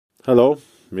Hello,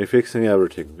 me fixing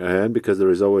everything, and because there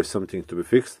is always something to be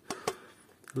fixed,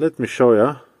 let me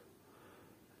show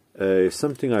you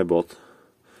something I bought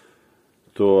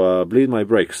to bleed my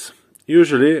brakes.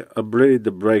 Usually I bleed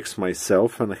the brakes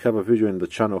myself, and I have a video in the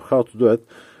channel how to do it,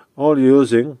 only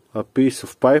using a piece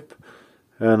of pipe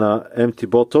and an empty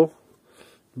bottle.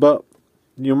 But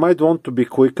you might want to be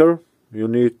quicker. You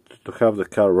need to have the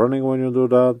car running when you do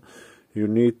that. You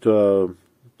need to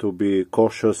be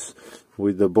cautious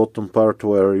with the bottom part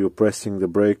where you're pressing the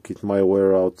brake. It might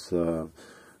wear out the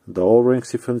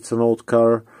O-rings if it's an old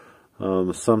car.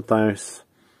 Sometimes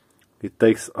it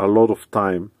takes a lot of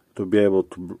time to be able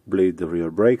to bleed the rear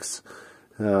brakes.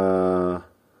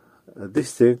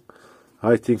 This thing,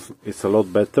 I think it's a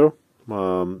lot better.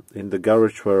 In the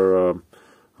garage where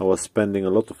I was spending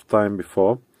a lot of time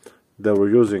before, they were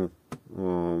using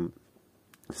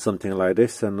something like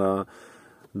this, and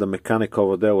the mechanic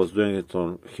over there was doing it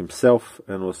on himself,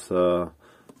 and was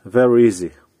very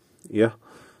easy. Yeah,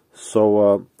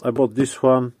 so I bought this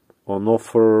one on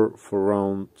offer for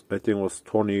around, I think it was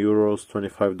 20 euros,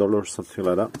 $25, something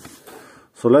like that.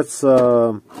 So let's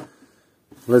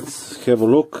have a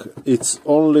look. It's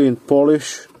only in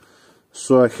Polish,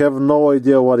 so I have no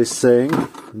idea what it's saying.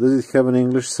 Does it have in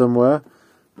English somewhere?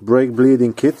 Brake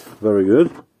bleeding kit, very good.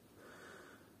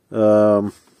 I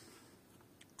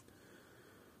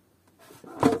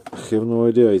have no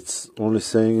idea, it's only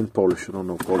saying in Polish. I don't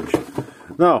know Polish.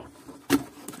 Now,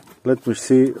 let me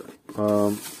see.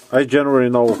 I generally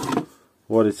know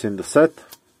what is in the set.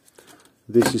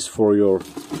 This is for your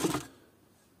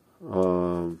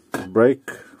brake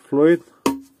fluid.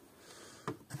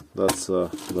 That's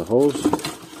the hose.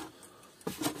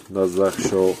 That's the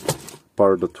actual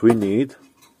part that we need.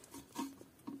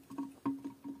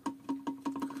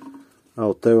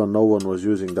 I'll tell you, no one was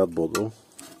using that bottle.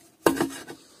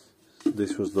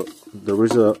 This was there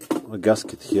is a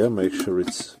gasket here, make sure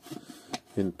it's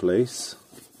in place.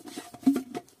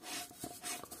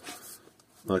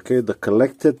 Okay, the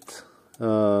collected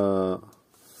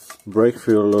brake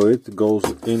fluid goes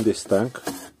in this tank.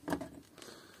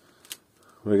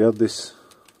 We got this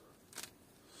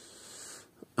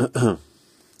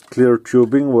clear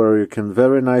tubing where you can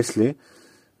very nicely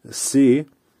see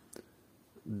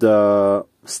the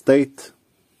state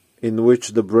in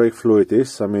which the brake fluid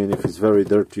is. I mean, if it's very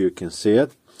dirty, you can see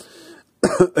it.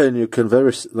 And you can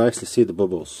very nicely see the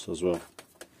bubbles as well.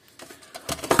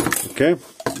 Okay,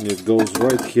 and it goes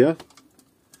right here.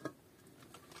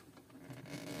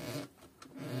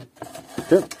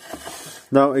 Okay,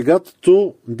 now I got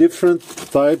two different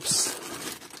types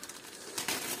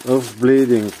of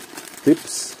bleeding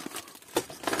tips.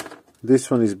 This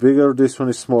one is bigger, this one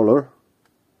is smaller.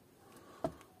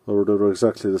 Or they're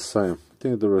exactly the same. I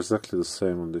think they're exactly the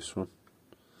same on this one.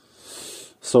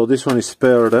 So this one is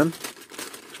spare then.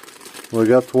 We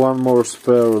got one more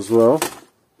spare as well.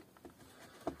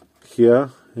 Here,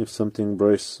 if something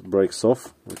breaks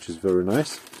off, which is very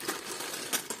nice.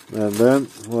 And then,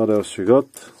 what else we got?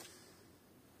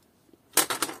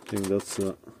 I think that's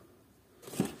a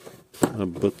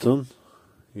button.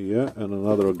 Yeah, and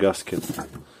another gasket.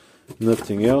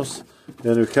 Nothing else.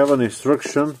 Then we have an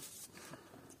instruction,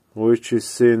 which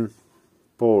is in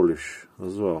Polish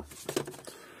as well.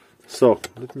 So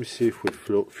let me see if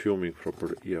we're filming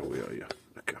properly. Yeah, we are. Yeah,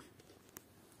 okay.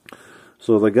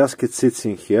 So the gasket sits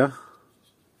in here,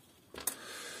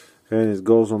 and it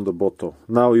goes on the bottle.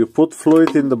 Now you put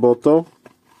fluid in the bottle,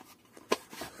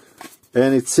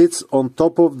 and it sits on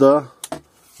top of the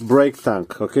brake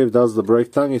tank. Okay, that's the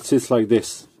brake tank. It sits like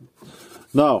this.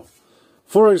 Now,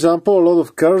 for example, a lot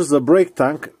of cars, the brake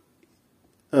tank,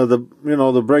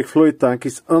 the brake fluid tank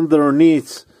is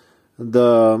underneath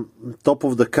the top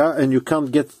of the car, and you can't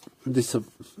get this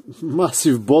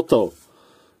massive bottle.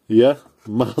 Yeah,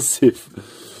 massive.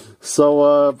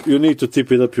 So you need to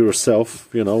tip it up yourself,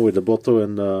 with the bottle,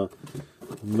 and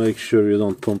make sure you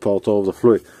don't pump out all the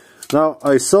fluid. Now,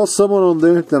 I saw someone on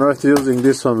the internet using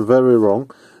this one very wrong.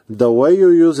 The way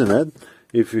you're using it,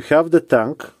 if you have the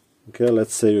tank, okay,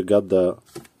 let's say you got the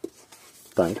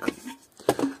tank,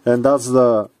 and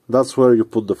that's where you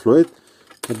put the fluid.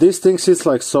 This thing sits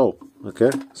like so,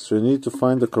 okay? So you need to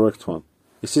find the correct one.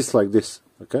 It sits like this,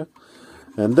 okay?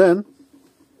 And then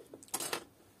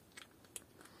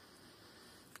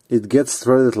it gets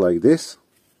threaded like this.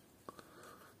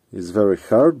 It's very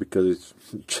hard because it's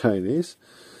Chinese,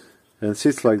 and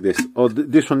sits like this. Oh,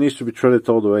 this one needs to be threaded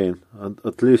all the way in,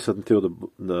 at least until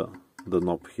the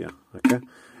knob here, okay?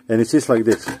 And it sits like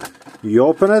this. You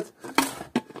open it,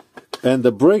 and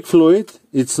the brake fluid,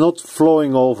 it's not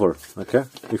flowing over, okay,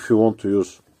 if you want to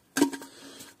use.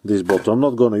 this bottle. I'm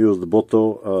not going to use the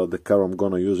bottle, the car. I'm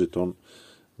going to use it on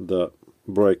the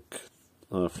brake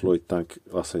fluid tank.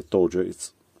 As I told you,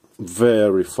 it's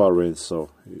very far in, so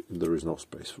there is no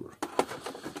space for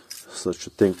such a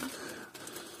thing.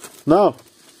 Now,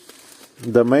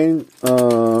 the main,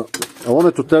 I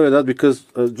wanted to tell you that because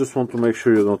I just want to make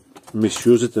sure you don't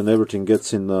misuse it and everything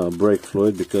gets in brake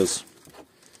fluid, because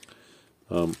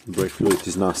brake fluid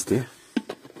is nasty.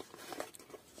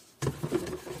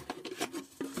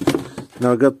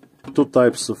 Now I got two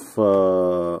types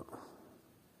of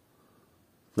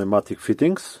pneumatic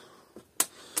fittings.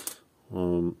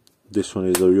 This one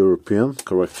is a European,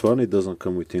 correct one. It doesn't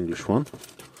come with English one.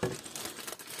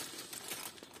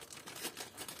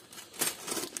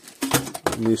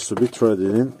 It needs to be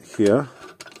threaded in here.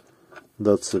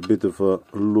 That's a bit of a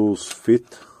loose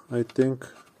fit, I think.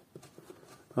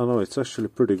 I know it's actually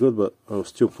pretty good, but I'll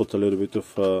still put a little bit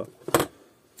of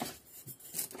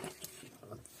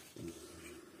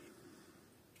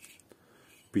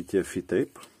PTFE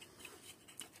tape.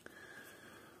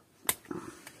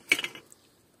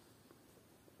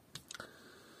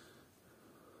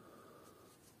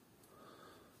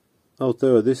 I'll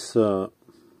tell you, this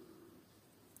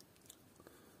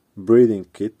breathing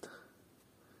kit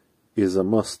is a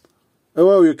must.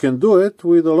 Well, you can do it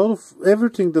with a lot of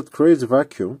everything that creates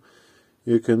vacuum.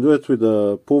 You can do it with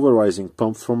a pulverizing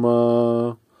pump from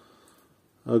a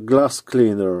glass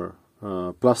cleaner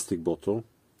plastic bottle.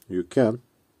 You can.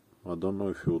 I don't know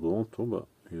if you would want to, but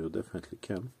you definitely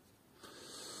can.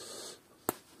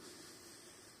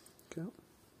 Okay.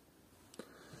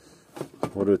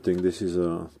 What do you think? This is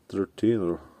a 13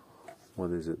 or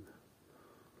what is it?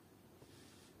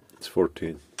 It's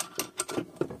 14.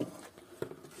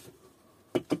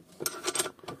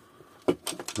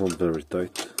 Not very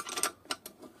tight.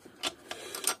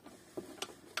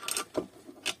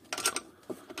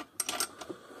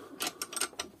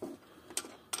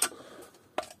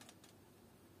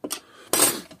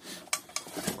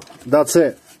 That's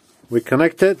it. We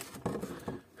connect it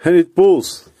and it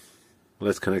pulls.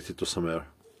 Let's connect it to some air.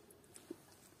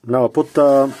 Now I put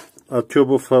a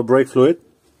tube of brake fluid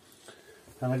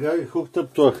and I got it hooked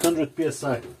up to 100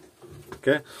 psi.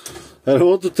 Okay, and I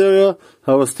want to tell you,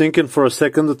 I was thinking for a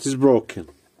second that it's broken.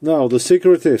 Now the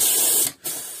secret is,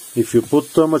 if you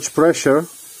put too much pressure,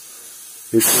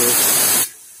 it will,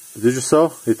 did you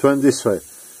saw? It went this way.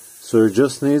 So it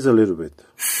just needs a little bit.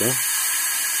 Okay?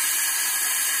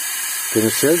 Can you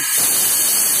see it?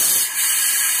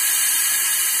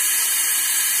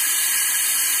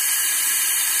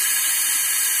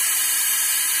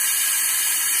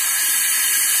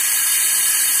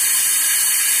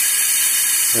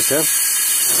 Okay.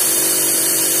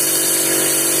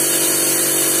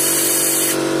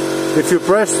 If you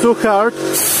press too hard,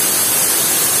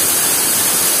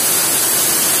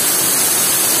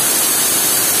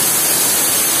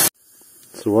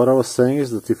 so what I was saying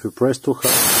is that if you press too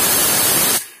hard,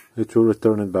 it will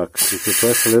return it back. If you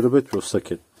press a little bit, it will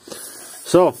suck it.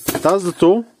 So that's the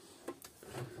tool.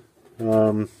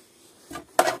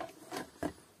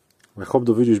 I hope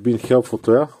the video has been helpful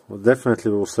to you. It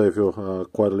definitely will save you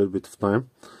quite a little bit of time,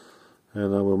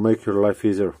 and will make your life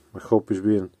easier. I hope it's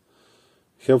been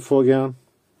helpful again.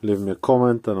 Leave me a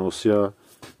comment and I'll see you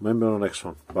maybe on the next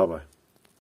one. Bye bye.